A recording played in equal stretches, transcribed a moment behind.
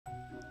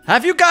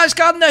Have you guys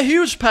gotten a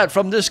huge pet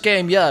from this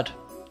game yet?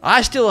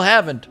 I still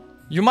haven't.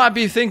 You might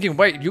be thinking,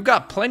 wait, you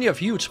got plenty of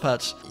huge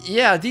pets.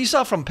 Yeah, these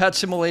are from Pet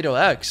Simulator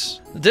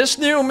X. This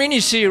new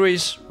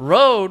mini-series,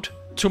 Road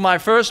to my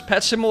first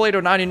Pet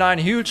Simulator 99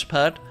 huge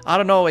pet. I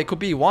don't know, it could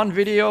be 1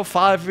 video,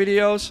 5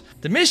 videos.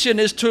 The mission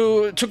is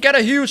to get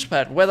a huge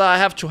pet, whether I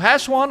have to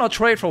hatch one or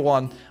trade for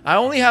one. I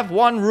only have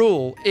one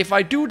rule. If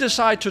I do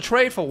decide to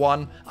trade for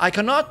one, I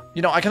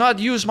cannot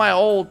use my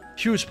old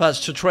huge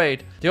pets to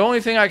trade. The only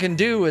thing I can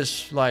do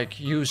is, like,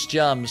 use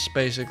gems,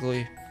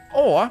 basically.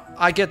 Or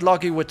I get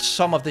lucky with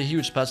some of the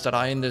huge pets that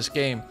are in this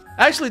game.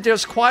 Actually,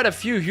 there's quite a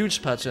few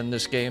huge pets in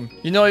this game.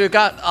 You know, you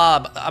got,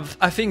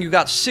 I think you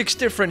got 6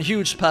 different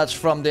huge pets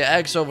from the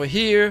eggs over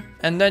here.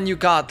 And then you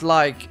got,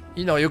 like,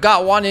 you know, you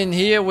got one in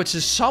here, which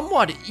is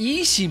somewhat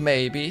easy,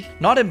 maybe.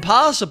 Not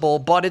impossible,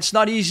 but it's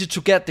not easy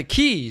to get the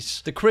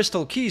keys. The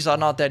crystal keys are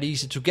not that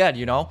easy to get,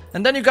 you know.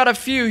 And then you got a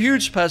few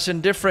huge pets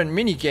in different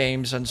mini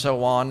games and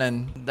so on.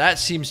 And that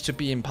seems to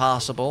be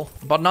impossible.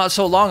 But not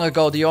so long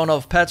ago, the owner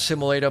of Pet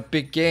Simulator,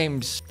 Big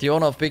Games,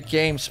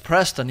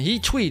 Preston, he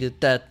tweeted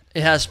that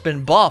it has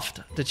been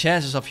buffed. The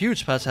chances of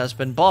huge pets has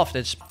been buffed.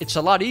 It's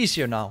a lot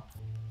easier now.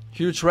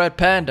 Huge red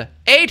panda.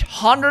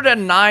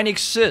 809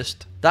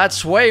 exist.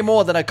 That's way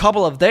more than a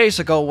couple of days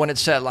ago when it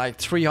said like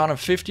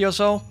 350 or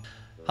so.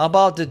 How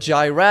about the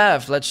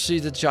giraffe? Let's see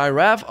the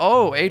giraffe.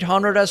 Oh,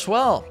 800 as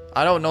well.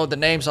 I don't know the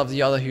names of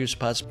the other huge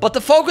pets. But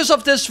the focus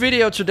of this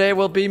video today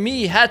will be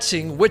me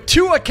hatching with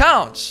 2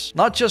 accounts,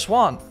 not just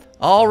one.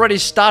 I already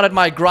started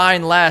my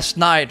grind last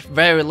night,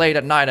 very late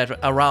at night at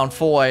around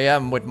 4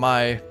 AM with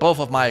both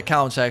of my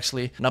accounts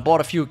actually. And I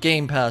bought a few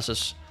game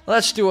passes.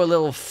 Let's do a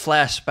little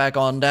flashback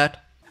on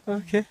that.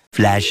 Okay.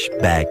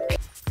 Flashback.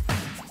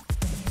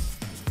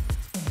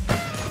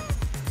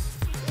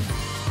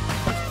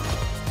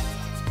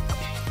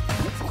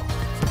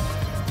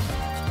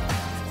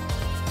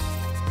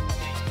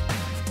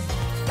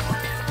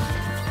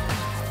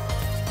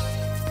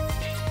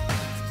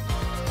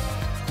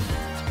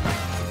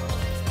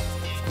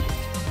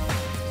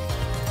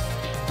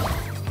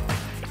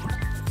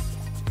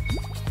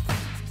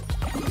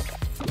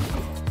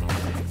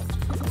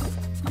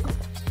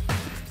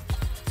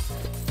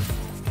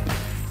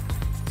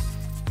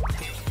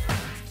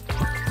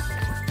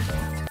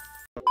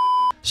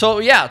 So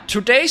yeah,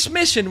 today's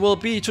mission will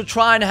be to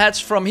try and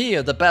hatch from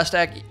here, the best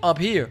egg up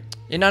here.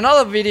 In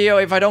another video,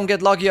 if I don't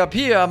get lucky up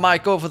here, I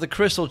might go for the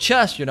crystal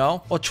chest, you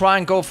know, or try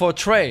and go for a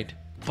trade.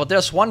 But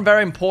there's one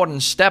very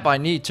important step I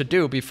need to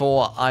do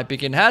before I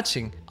begin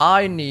hatching.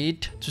 I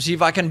need to see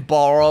if I can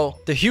borrow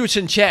the huge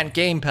enchant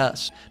game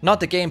pass.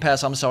 Not the game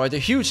pass, I'm sorry, the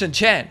huge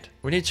enchant.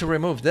 We need to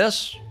remove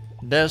this,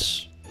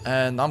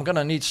 and I'm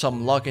gonna need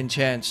some luck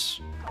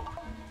enchants.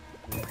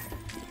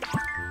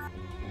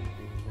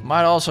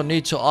 Might also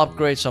need to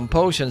upgrade some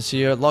potions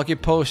here. Lucky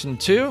Potion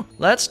 2.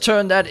 Let's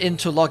turn that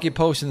into Lucky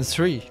Potion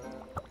 3.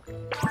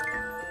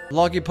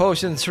 Lucky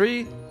Potion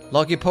 3.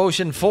 Lucky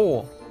Potion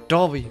 4.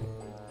 W.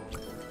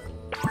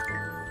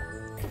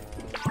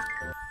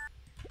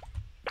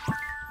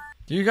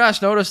 Do you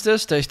guys notice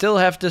this? They still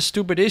have this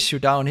stupid issue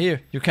down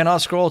here. You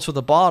cannot scroll to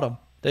the bottom.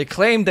 They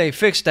claim they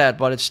fixed that,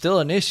 but it's still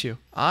an issue.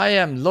 I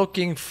am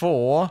looking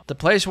for the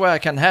place where I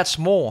can hatch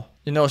more.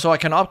 You know, so I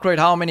can upgrade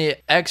how many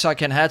eggs I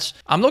can hatch.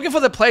 I'm looking for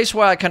the place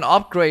where I can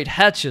upgrade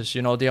hatches.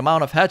 You know, the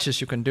amount of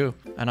hatches you can do.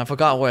 And I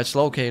forgot where it's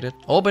located.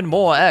 Open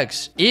more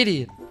eggs.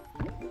 Idiot.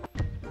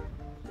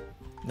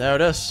 There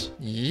it is.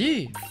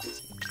 Yee.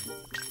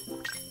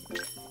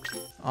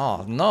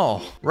 Oh,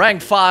 no.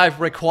 Rank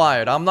 5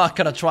 required. I'm not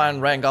gonna try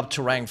and rank up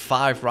to rank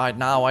 5 right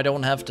now. I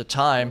don't have the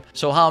time.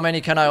 So how many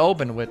can I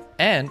open with?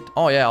 And,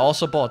 oh yeah, I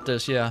also bought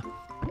this, yeah.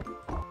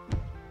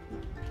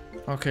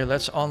 Okay,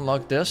 let's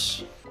unlock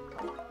this.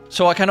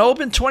 So I can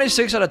open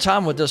 26 at a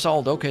time with this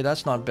alt. Okay,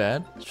 that's not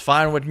bad. It's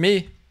fine with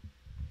me.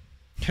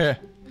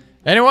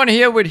 Anyone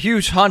here with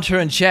huge hunter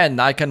enchant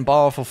I can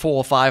borrow for 4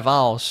 or 5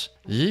 hours?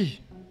 Yee.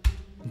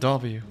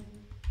 W.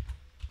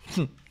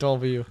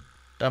 W.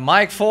 The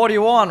Mike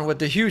 41 with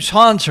the huge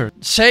hunter.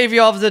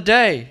 Savior of the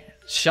day.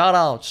 Shout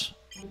outs.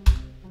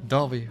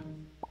 W.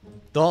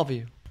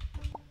 W.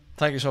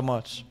 Thank you so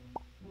much.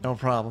 No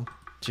problem.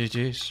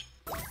 GG's.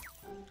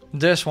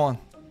 This one.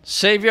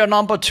 Savior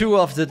number 2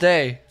 of the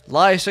day.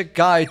 Lysic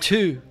Guy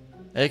 2,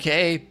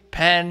 aka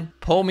Pan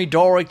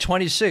Pomidoric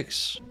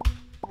 26.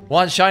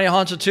 1 shiny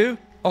hunter 2?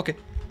 Okay.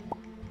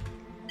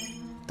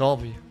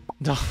 W.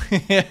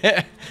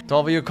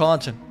 W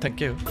content. Thank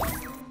you.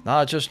 Now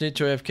I just need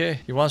to AFK.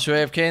 You want to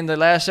AFK in the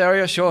last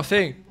area? Sure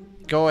thing.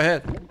 Go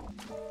ahead.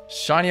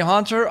 Shiny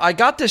hunter. I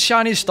got the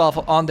shiny stuff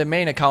on the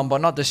main account,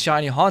 but not the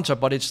shiny hunter.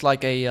 But it's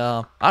like a,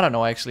 I don't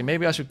know actually.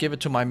 Maybe I should give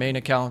it to my main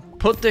account.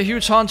 Put the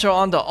huge hunter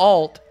on the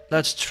alt.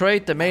 Let's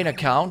trade the main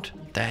account.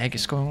 What the heck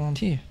is going on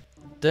here?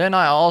 Then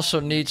I also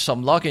need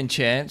some lucky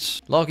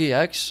enchants. Lucky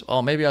X.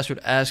 Or maybe I should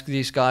ask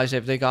these guys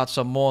if they got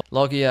some more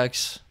lucky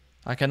X.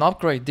 I can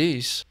upgrade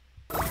these.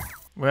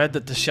 Where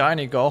did the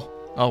shiny go?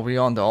 Oh, we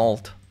on the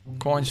alt.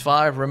 Coins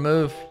 5,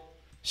 remove.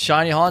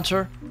 Shiny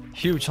hunter,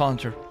 huge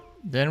hunter.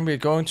 Then we're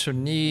going to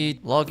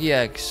need lucky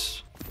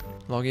X.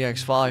 Lucky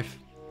X5.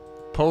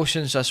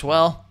 Potions as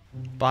well.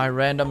 Buy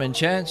random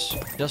enchants.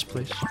 Yes,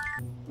 please.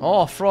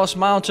 Oh, Frost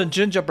Mountain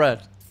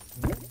gingerbread.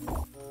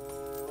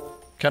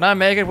 Can I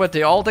make it with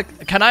the old...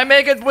 Can I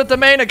make it with the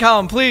main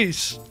account,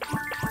 please?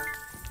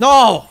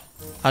 No!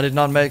 I did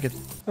not make it.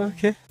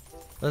 Okay.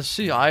 Let's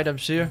see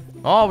items here.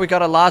 Oh, we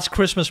got a large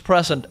Christmas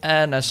present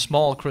and a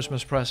small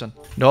Christmas present.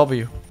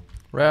 W.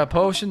 Rare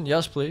potion.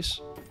 Yes,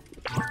 please.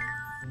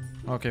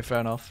 Okay, fair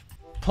enough.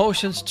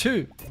 Potions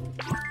 2.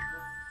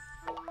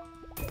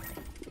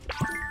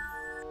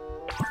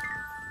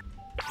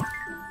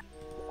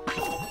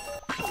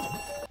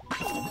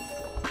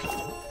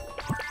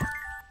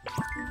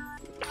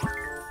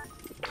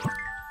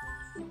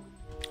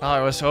 Oh,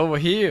 it was over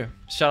here.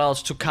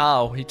 Shoutouts to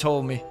Cow, he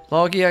told me.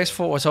 Lucky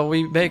X4, so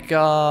we make,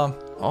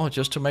 oh,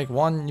 just to make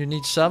one, you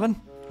need 7?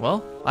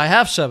 Well, I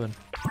have 7.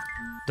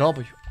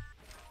 W.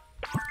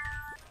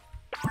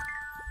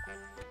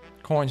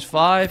 Coins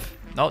 5.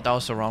 No, that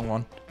was the wrong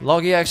one.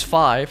 Lucky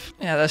X5.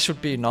 Yeah, that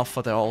should be enough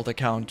for the old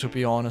account, to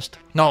be honest.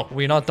 No,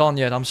 we're not done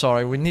yet, I'm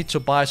sorry. We need to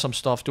buy some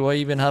stuff. Do I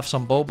even have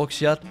some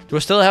Bobooks yet? Do I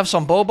still have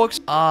some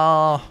Bobooks?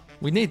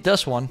 We need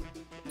this one.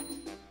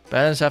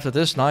 Balance after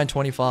this,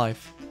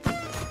 925.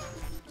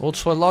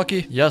 Ultra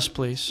lucky? Yes,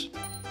 please.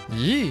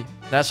 Yee.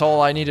 That's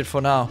all I needed for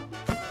now.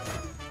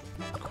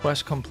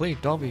 Quest complete.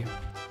 W.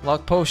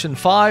 Luck potion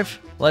 5.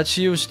 Let's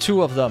use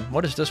 2 of them.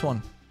 What is this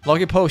one?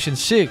 Lucky potion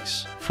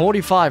 6.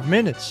 45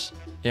 minutes.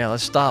 Yeah,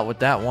 let's start with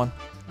that one.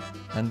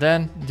 And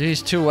then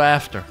these 2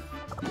 after.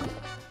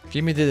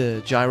 Give me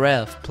the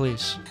giraffe,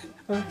 please.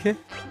 Okay.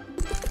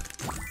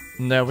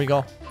 And there we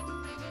go.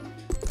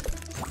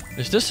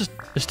 Is this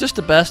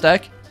the best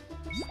egg?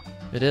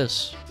 It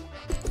is.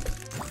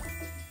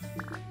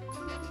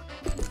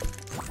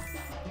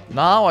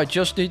 Now I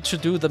just need to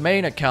do the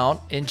main account.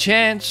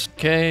 Enchants.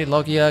 Okay,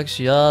 Lucky X.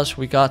 Yes,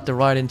 we got the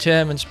right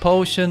enchantments.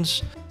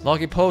 Potions.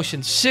 Lucky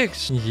potion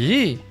 6.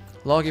 Yee.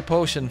 Lucky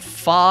potion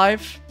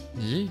 5.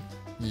 Yee.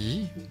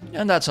 Yee.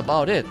 And that's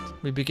about it.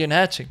 We begin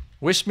hatching.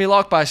 Wish me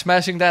luck by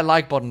smashing that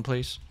like button,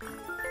 please.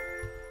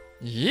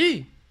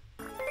 Yee.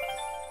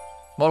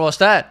 What was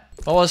that?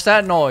 What was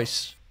that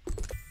noise?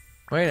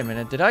 Wait a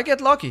minute. Did I get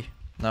lucky?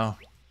 No.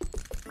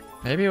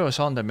 Maybe it was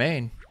on the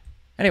main.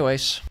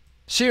 Anyways.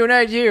 See you in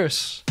 8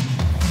 years.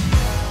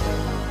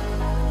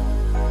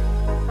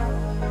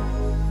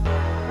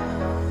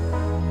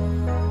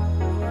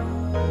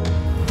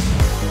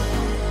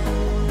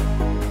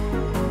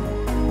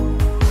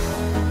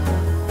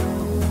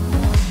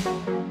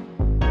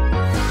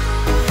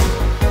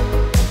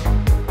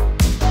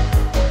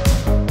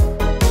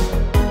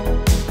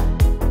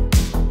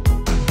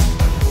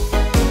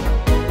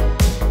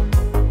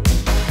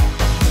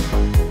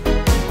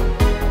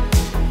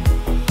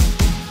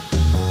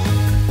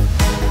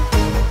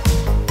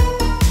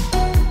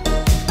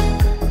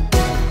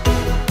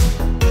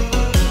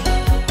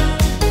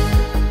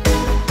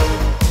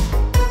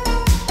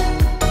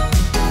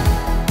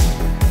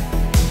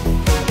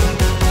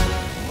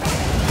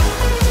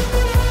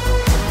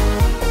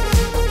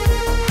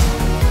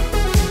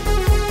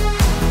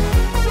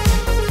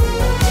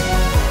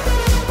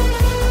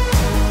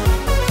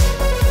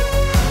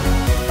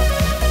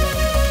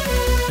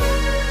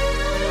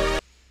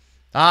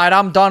 Alright,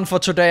 I'm done for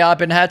today. I've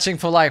been hatching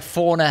for like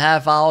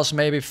 4.5 hours,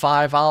 maybe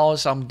 5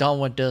 hours. I'm done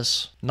with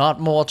this.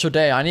 Not more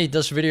today. I need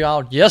this video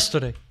out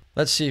yesterday.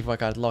 Let's see if I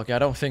got lucky. I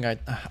don't think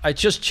I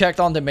just checked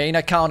on the main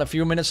account a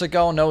few minutes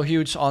ago. No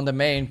huge on the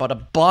main, but a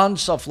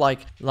bunch of like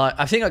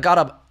I think I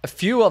got a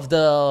few of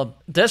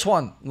this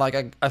one.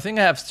 Like I think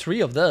I have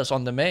 3 of this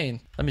on the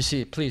main. Let me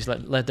see. Please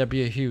let there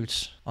be a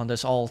huge on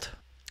this alt.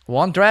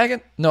 1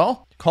 dragon?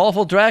 No.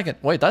 Colorful dragon.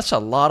 Wait, that's a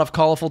lot of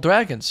colorful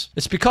dragons.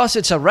 It's because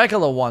it's a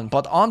regular one,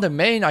 but on the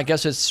main, I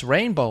guess it's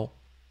rainbow.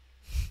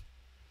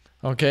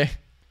 Okay.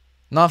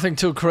 Nothing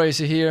too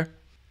crazy here.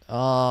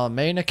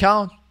 Main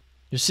account.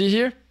 You see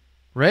here?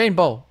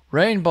 Rainbow.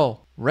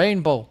 Rainbow.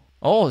 Rainbow.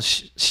 Oh,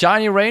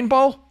 shiny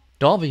rainbow?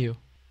 W.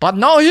 But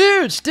no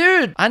huge,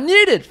 dude. I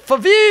need it for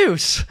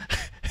views.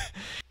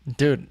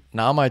 Dude,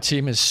 now my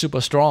team is super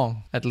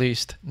strong, at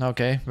least.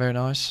 Okay, very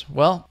nice.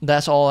 Well,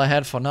 that's all I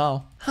had for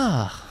now.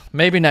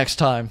 Maybe next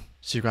time.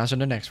 See you guys in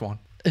the next one.